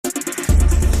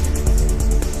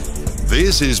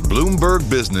This is Bloomberg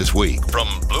Businessweek from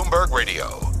Bloomberg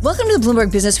Radio. Welcome to the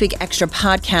Bloomberg Businessweek Extra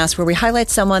podcast, where we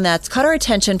highlight someone that's caught our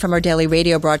attention from our daily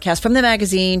radio broadcast, from the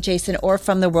magazine, Jason, or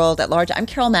from the world at large. I'm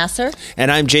Carol Massar.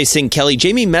 And I'm Jason Kelly.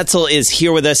 Jamie Metzl is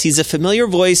here with us. He's a familiar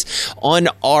voice on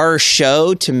our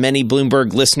show to many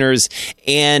Bloomberg listeners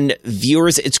and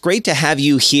viewers. It's great to have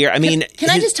you here. I mean,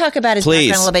 can I just talk about his background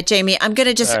a little bit, Jamie? I'm going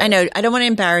to just, I know, I don't want to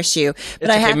embarrass you,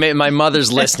 but my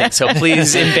mother's listening, so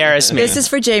please embarrass me. This is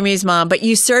for Jamie's mom, but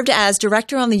you served as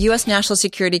director on the U.S. National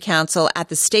Security Council at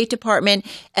the State Department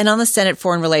and on the Senate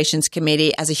Foreign Relations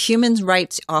Committee as a human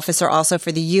rights officer also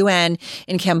for the UN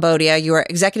in Cambodia. You are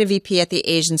executive VP at the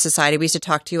Asian Society. We used to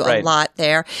talk to you a lot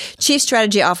there. Chief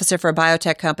strategy officer for a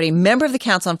biotech company, member of the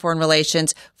Council on Foreign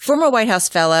Relations, former White House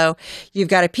fellow. You've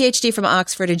got a PhD from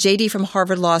Oxford, a JD from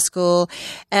Harvard Law School,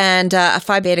 and a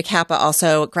Phi Beta Kappa,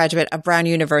 also graduate of Brown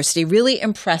University. Really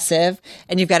impressive.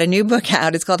 And you've got a new book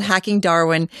out. It's called Hacking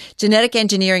Darwin, Genetic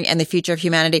Engineering and the Future of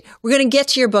Humanity. We're going to get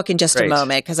to your book in just a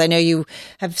moment, because I know you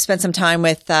have spent some time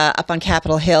with up on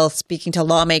Capitol Hill speaking to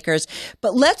lawmakers.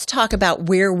 But let's talk about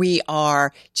where we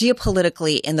are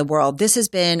geopolitically in the world. This has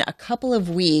been a couple of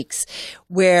weeks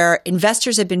where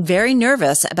investors have been very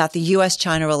nervous about the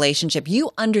U.S.-China relationship. You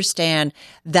understand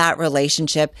that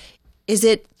relationship. Is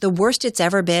it the worst it's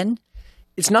ever been?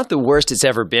 It's not the worst it's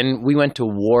ever been. We went to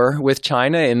war with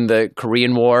China in the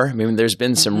Korean War. I mean, there's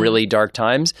been some really dark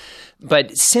times.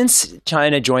 But since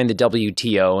China joined the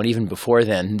WTO, and even before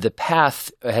then, the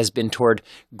path has been toward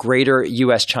greater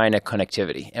U.S.-China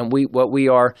connectivity. And what we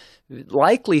are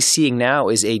likely seeing now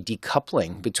is a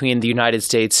decoupling between the United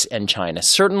States and China.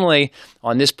 Certainly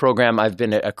on this program, I've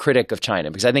been a critic of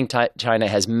China because I think China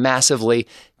has massively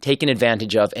taken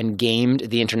advantage of and gamed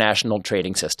the international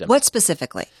trading system. What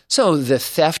specifically? So the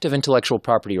theft of intellectual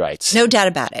property rights. No doubt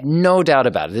about it. No doubt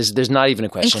about it. There's not even a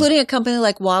question. Including a company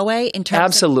like Huawei in terms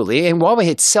Absolutely. And Huawei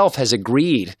itself has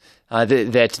agreed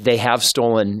that they have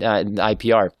stolen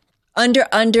IPR.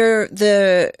 Under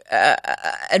the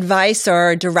advice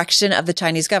or direction of the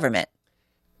Chinese government?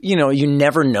 You know, you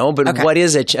never know. But what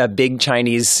is a big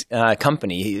Chinese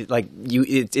company?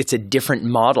 It's a different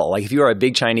model. Like if you are a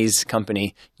big Chinese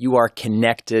company, you are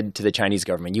connected to the Chinese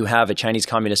government. You have a Chinese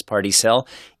Communist Party cell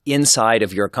inside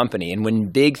of your company. And when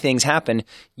big things happen,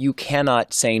 you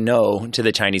cannot say no to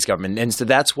the Chinese government. And so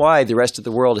that's why the rest of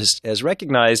the world has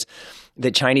recognized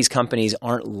that Chinese companies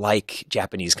aren't like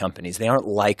Japanese companies. They aren't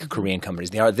like Korean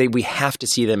companies. We have to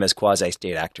see them as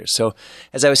quasi-state actors. So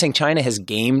as I was saying, China has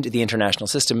gamed the international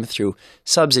system through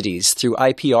subsidies, through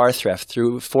IPR theft,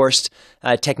 through forced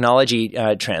technology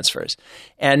transfers.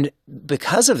 And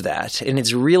because of that, and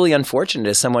it's really unfortunate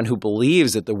as someone who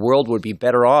believes that the world would be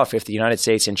better off if the United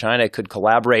States and China could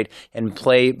collaborate and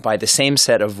play by the same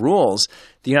set of rules,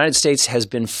 the United States has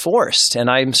been forced, and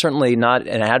I'm certainly not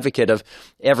an advocate of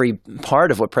every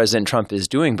part of what President Trump is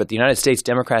doing, but the United States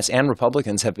Democrats and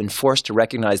Republicans have been forced to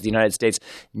recognize the United States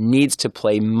needs to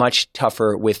play much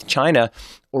tougher with China,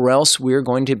 or else we're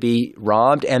going to be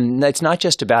robbed. And it's not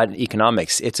just about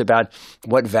economics. It's about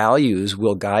what values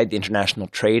will guide the international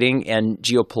trading and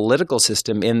geopolitical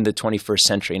system in the 21st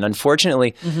century. And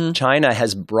unfortunately, China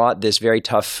has brought this very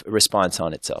tough response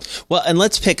on itself. Well, and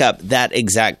let's pick up that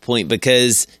exact point,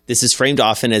 because this is framed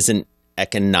often as an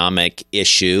economic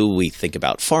issue. We think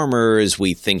about farmers,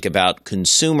 we think about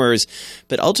consumers,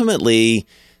 but ultimately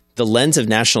the lens of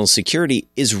national security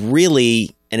is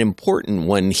really an important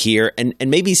one here, and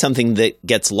maybe something that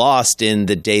gets lost in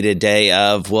the day-to-day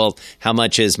of, well, how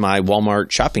much is my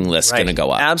Walmart shopping list going to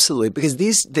go up? Absolutely, because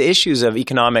the issues of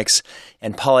economics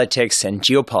and politics and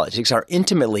geopolitics are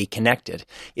intimately connected.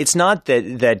 It's not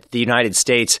that the United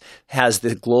States has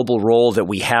the global role that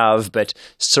we have, but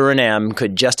Suriname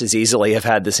could just as easily have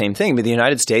had the same thing. But the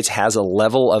United States has a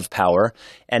level of power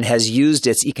and has used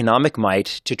its economic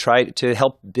might to try to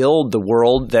help build the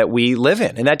world that we live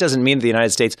in. And that doesn't mean the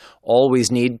United States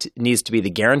always needs to be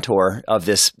the guarantor of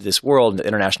this world, the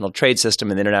international trade system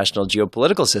and the international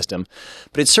geopolitical system.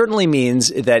 But it certainly means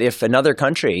that if another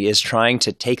country is trying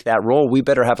to take that role, we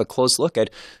better have a close look at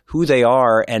who they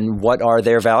are and what are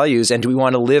their values, and do we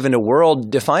want to live in a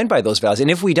world defined by those values? And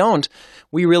if we don't,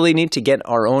 we really need to get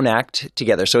our own act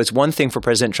together. So it's one thing for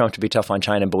President Trump to be tough on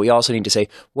China, but we also need to say,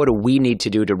 what do we need to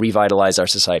do to revitalize our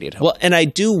society at home? Well, and I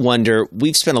do wonder,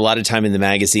 we've spent a lot of time in the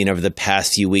magazine over the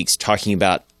past few weeks talking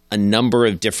about a number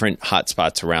of different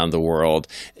hotspots around the world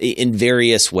in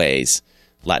various ways.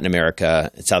 Latin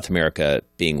America, South America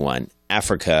being one,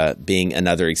 Africa being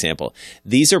another example.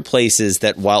 These are places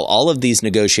that while all of these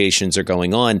negotiations are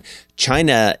going on,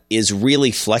 China is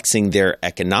really flexing their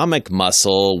economic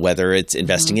muscle, whether it's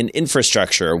investing in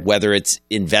infrastructure, whether it's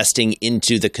investing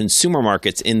into the consumer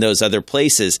markets in those other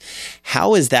places.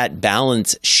 How is that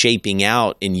balance shaping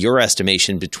out in your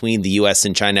estimation between the U.S.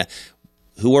 and China,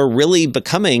 who are really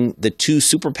becoming the two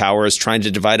superpowers trying to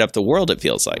divide up the world, it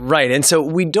feels like? Right. And so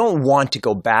we don't want to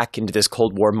go back into this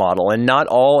Cold War model. And not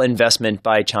all investment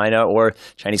by China or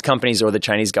Chinese companies or the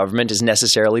Chinese government is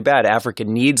necessarily bad. Africa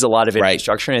needs a lot of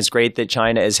infrastructure, and it's great that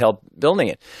China has helped building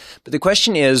it. But the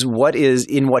question is, what is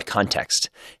in what context?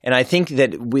 And I think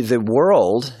that with the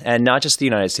world, and not just the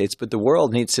United States, but the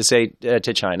world needs to say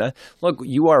to China, look,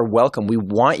 you are welcome. We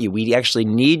want you. We actually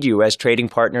need you as trading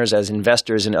partners, as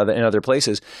investors in other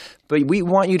places. But we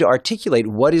want you to articulate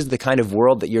what is the kind of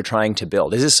world that you're trying to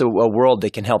build. Is this a world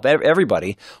that can help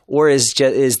everybody? Or is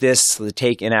this, the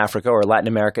take in Africa or Latin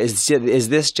America, is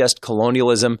this just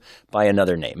colonialism by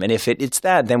another name? And if it's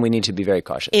that, then we need to be very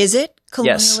cautious. Is it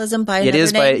colonialism by another name?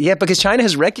 It is because China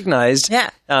has recognized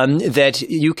that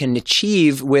you can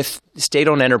achieve with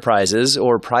state-owned enterprises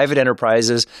or private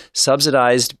enterprises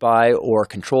subsidized by or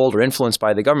controlled or influenced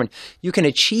by the government, you can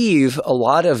achieve a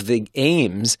lot of the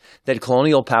aims that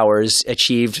colonial powers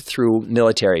achieved through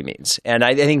military means. And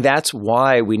I think that's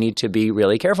why we need to be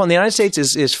really careful. And the United States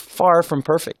is far from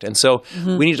perfect. And so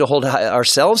we need to hold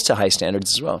ourselves to high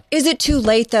standards as well. Is it too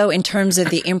late, though, in terms of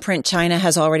the imprint China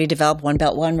has already developed, One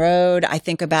Belt, One Road? I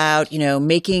think about,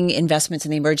 making investments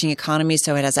in the emerging economy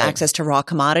so it has access to raw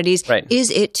commodities. Right. Is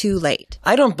it too late?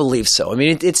 I don't believe so. I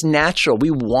mean, it's natural. We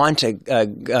want a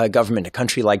government, a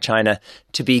country like China,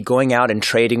 to be going out and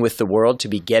trading with the world, to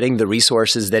be getting the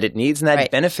resources that it needs. And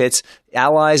that benefits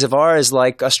allies of ours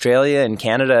like Australia and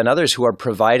Canada and others who are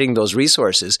providing those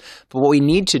resources. But what we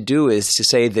need to do is to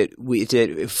say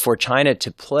that for China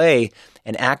to play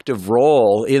an active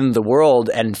role in the world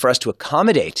and for us to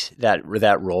accommodate that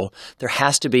role, there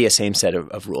has to be a same set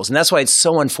of rules. And that's why it's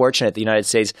so unfortunate the United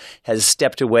States has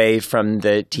stepped away from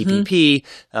the TPP,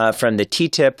 from the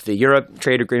TTIP, the Europe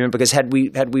Trade Agreement, because had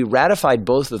we ratified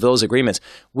both of those agreements,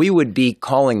 we would be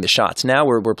calling the shots. Now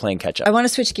we're playing catch up. I want to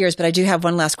switch gears, but I do have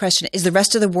one last question. Is the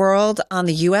rest of the world on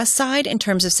the U.S. side in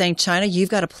terms of saying, China, you've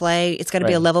got to play, it's got to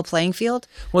be a level playing field?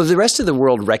 Well, the rest of the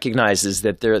world recognizes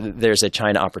that there's a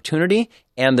China opportunity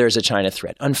and there's a China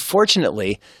threat.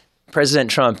 Unfortunately,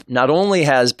 President Trump not only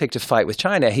has picked a fight with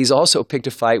China, he's also picked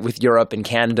a fight with Europe and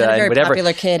Canada and whatever.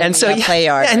 Popular kid and so, play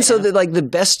yard. And so the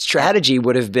best strategy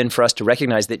would have been for us to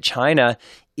recognize that China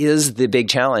is the big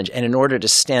challenge. And in order to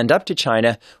stand up to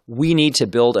China, we need to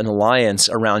build an alliance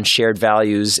around shared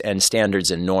values and standards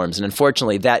and norms. And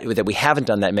unfortunately, that we haven't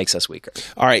done that makes us weaker.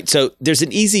 All right. So there's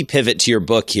an easy pivot to your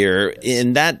book here.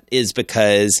 And that is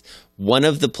because one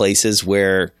of the places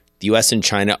where the U.S. and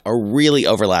China are really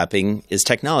overlapping is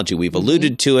technology. We've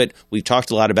alluded to it. We've talked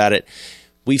a lot about it.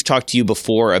 We've talked to you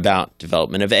before about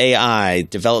development of AI,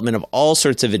 development of all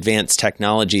sorts of advanced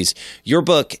technologies. Your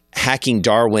book, Hacking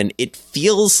Darwin, it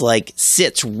feels like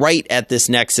sits right at this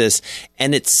nexus,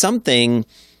 and it's something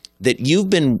that you've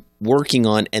been working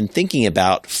on and thinking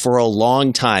about for a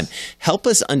long time. Help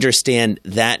us understand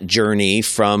that journey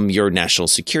from your national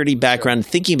security background,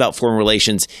 thinking about foreign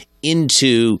relations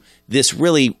into this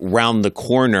really round the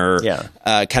corner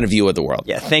kind of view of the world.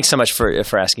 Yeah, thanks so much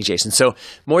for asking, Jason. So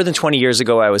more than 20 years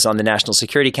ago, I was on the National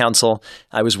Security Council.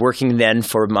 I was working then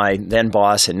for my then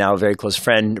boss and now a very close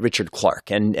friend, Richard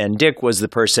Clark. And Dick was the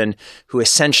person who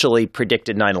essentially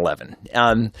predicted 9/11.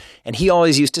 And he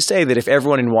always used to say that if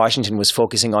everyone in Washington was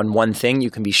focusing on one thing,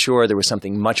 you can be sure there was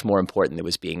something much more important that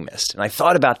was being missed. And I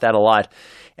thought about that a lot.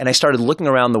 And I started looking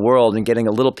around the world and getting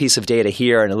a little piece of data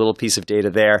here and a little piece of data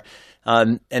there.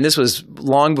 And this was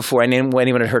long before anyone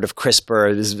had heard of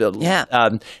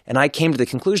CRISPR. And I came to the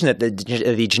conclusion that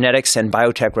the genetics and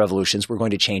biotech revolutions were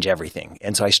going to change everything.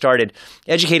 And so I started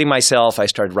educating myself. I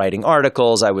started writing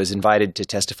articles. I was invited to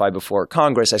testify before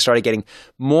Congress. I started getting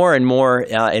more and more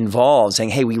involved, saying,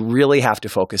 hey, we really have to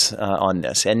focus on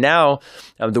this. And now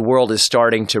the world is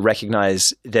starting to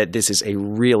recognize that this is a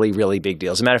really, really big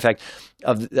deal. As a matter of fact,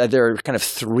 there are kind of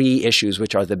three issues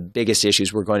which are the biggest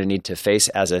issues we're going to need to face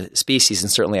as a species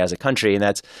and certainly as a country, and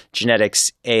that's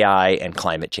genetics, AI, and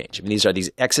climate change. I mean, these are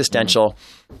these existential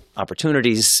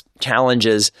opportunities,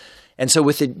 challenges. And so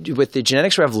with the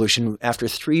genetics revolution, after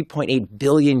 3.8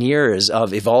 billion years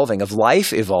of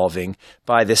life evolving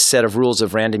by this set of rules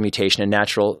of random mutation and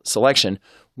natural selection,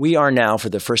 we are now, for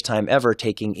the first time ever,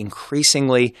 taking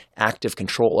increasingly active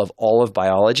control of all of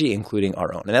biology, including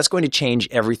our own. And that's going to change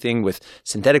everything with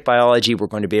synthetic biology. We're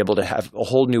going to be able to have a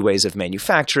whole new ways of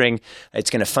manufacturing. It's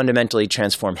going to fundamentally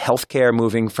transform healthcare,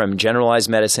 moving from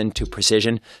generalized medicine to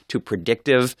precision to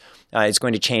predictive. It's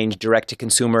going to change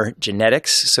direct-to-consumer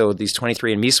genetics. So these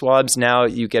 23andMe swabs, now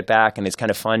you get back, and it's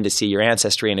kind of fun to see your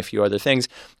ancestry and a few other things.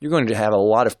 You're going to have a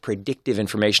lot of predictive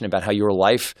information about how your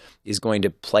life is going to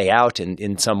play out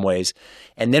in some ways.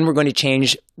 And then we're going to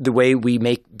change the way we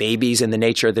make babies and the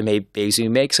nature of the babies we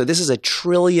make. So this is a $1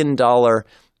 trillion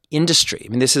industry. I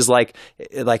mean, this is like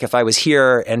if I was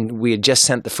here and we had just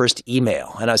sent the first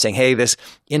email and I was saying, hey, this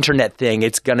internet thing,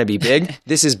 it's going to be big.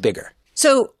 This is bigger.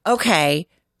 So, okay.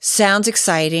 Sounds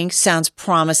exciting, sounds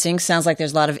promising, sounds like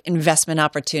there's a lot of investment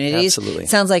opportunities. Absolutely.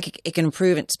 Sounds like it can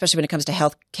improve, especially when it comes to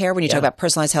healthcare, when you talk about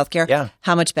personalized healthcare,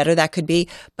 how much better that could be.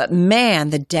 But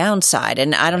man, the downside,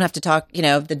 and I don't have to talk,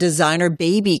 the designer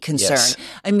baby concern. Yes.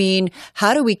 I mean,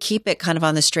 how do we keep it kind of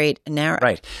on the straight and narrow?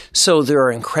 Right. So there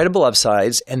are incredible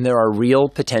upsides and there are real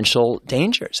potential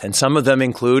dangers. And some of them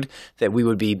include that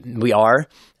we are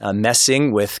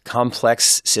messing with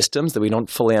complex systems that we don't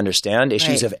fully understand,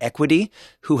 issues of equity,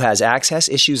 who has access,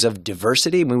 issues of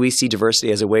diversity. I mean, we see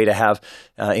diversity as a way to have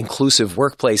inclusive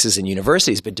workplaces and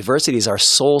universities, but diversity is our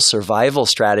sole survival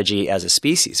strategy as a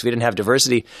species. If we didn't have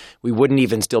diversity, we wouldn't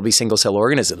even still be single-cell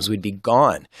organisms. We'd be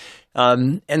gone.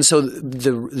 And so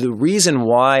the reason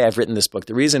why I've written this book,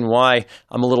 the reason why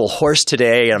I'm a little hoarse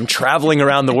today and I'm traveling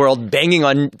around the world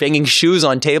banging shoes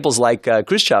on tables like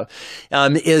Khrushchev,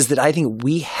 is that I think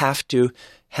we have to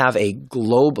have a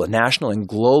national and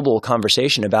global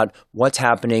conversation about what's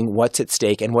happening, what's at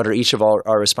stake, and what are each of our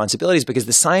responsibilities, because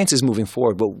the science is moving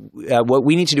forward. But what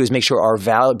we need to do is make sure our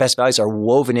best values are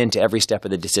woven into every step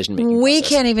of the decision-making process. We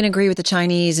can't even agree with the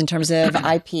Chinese in terms of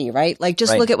IP, right? Like,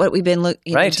 just look at what we've been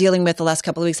dealing with the last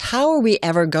couple of weeks. How are we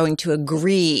ever going to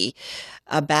agree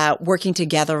about working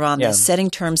together on this, setting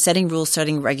terms, setting rules,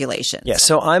 setting regulations? Yeah,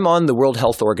 so I'm on the World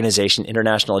Health Organization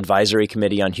International Advisory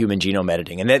Committee on Human Genome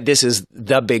Editing, and this is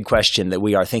the big question that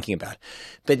we are thinking about.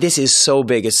 But this is so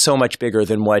big, it's so much bigger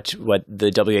than what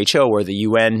the WHO or the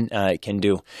UN can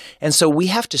do. And so we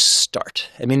have to start.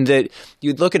 I mean,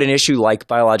 you'd look at an issue like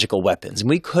biological weapons, and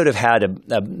we could have had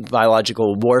a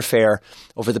biological warfare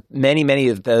over the many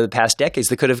of the past decades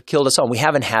that could have killed us all. We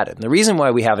haven't had it. And the reason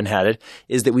why we haven't had it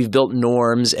is that we've built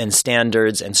norms and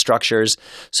standards and structures.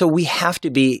 So we have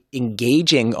to be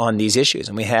engaging on these issues,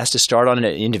 and we have to start on an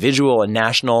individual, a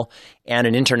national, and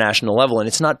an international level. And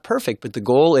it's not perfect, but the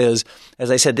goal is, as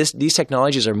I said, these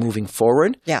technologies are moving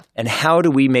forward. Yeah. And how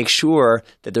do we make sure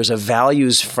that there's a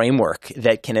values framework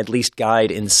that can at least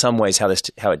guide in some ways how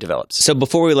it develops? So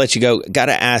before we let you go, got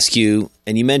to ask you,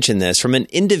 and you mentioned this, from an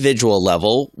individual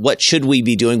level, what should we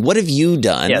be doing? What have you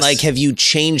done? Yes. Like, have you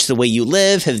changed the way you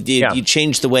live? Have you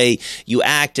changed the way you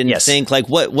act and think? Like,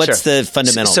 what's the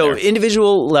fundamental So there?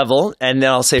 individual level, and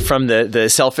then I'll say from the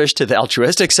selfish to the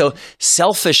altruistic. So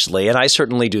selfishly, and I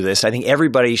certainly do this, I think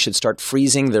everybody should start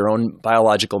freezing their own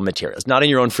biological materials. Not in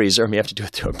your own freezer. You have to do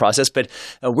it through a process, but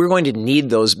we're going to need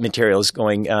those materials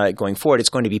going forward. It's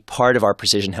going to be part of our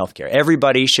precision healthcare.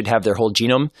 Everybody should have their whole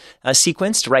genome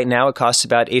sequenced. Right now, it costs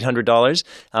about $800,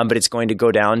 but it's going to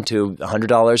go down to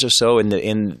 $100 or so in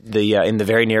the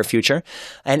very near future.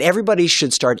 And everybody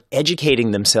should start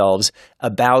educating themselves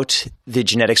about the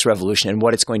genetics revolution and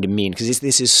what it's going to mean, because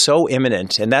this is so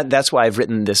imminent. And that's why I've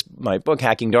written my book,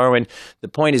 Hacking Darwin. The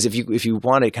point is, if you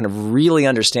want to kind of really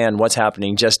understand what's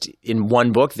happening just in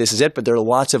one book, this is it. But there are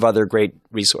lots of other great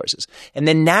resources. And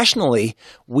then nationally,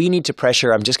 we need to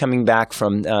pressure. I'm just coming back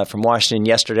from Washington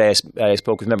yesterday. I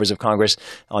spoke with members of Congress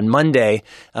on Monday.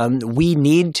 We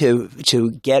need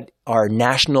to get our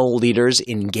national leaders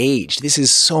engaged. This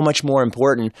is so much more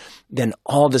important than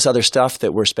all this other stuff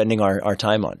that we're spending our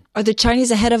time on. Are the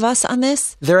Chinese ahead of us on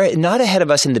this? They're not ahead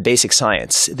of us in the basic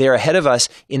science. They're ahead of us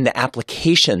in the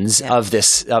applications of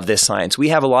this science. We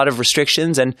have a lot of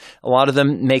restrictions, and a lot of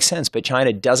them make sense. But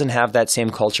China doesn't have that same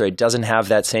culture. It doesn't have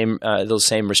that those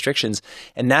same restrictions,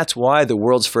 and that's why the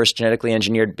world's first genetically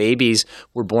engineered babies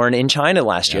were born in China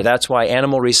last year. That's why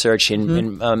animal research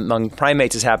among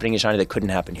primates is happening in China that couldn't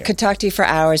happen here. Could talk to you for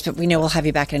hours, but we know we'll have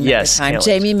you back in another time.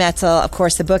 Jamie Metzl, of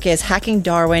course, the book is Hacking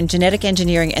Darwin, Genetic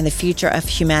Engineering and the Future of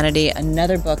Humanity.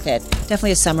 Another book that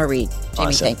definitely a summer read. Jamie,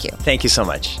 awesome. Thank you. Thank you so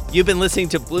much. You've been listening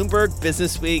to Bloomberg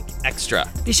Businessweek Extra.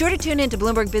 Be sure to tune in to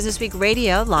Bloomberg Businessweek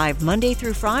Radio live Monday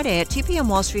through Friday at 2 p.m.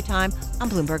 Wall Street time on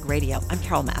Bloomberg Radio. I'm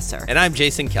Carol Massar. And I'm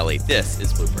Jason Kelly. This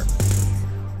is Bloomberg.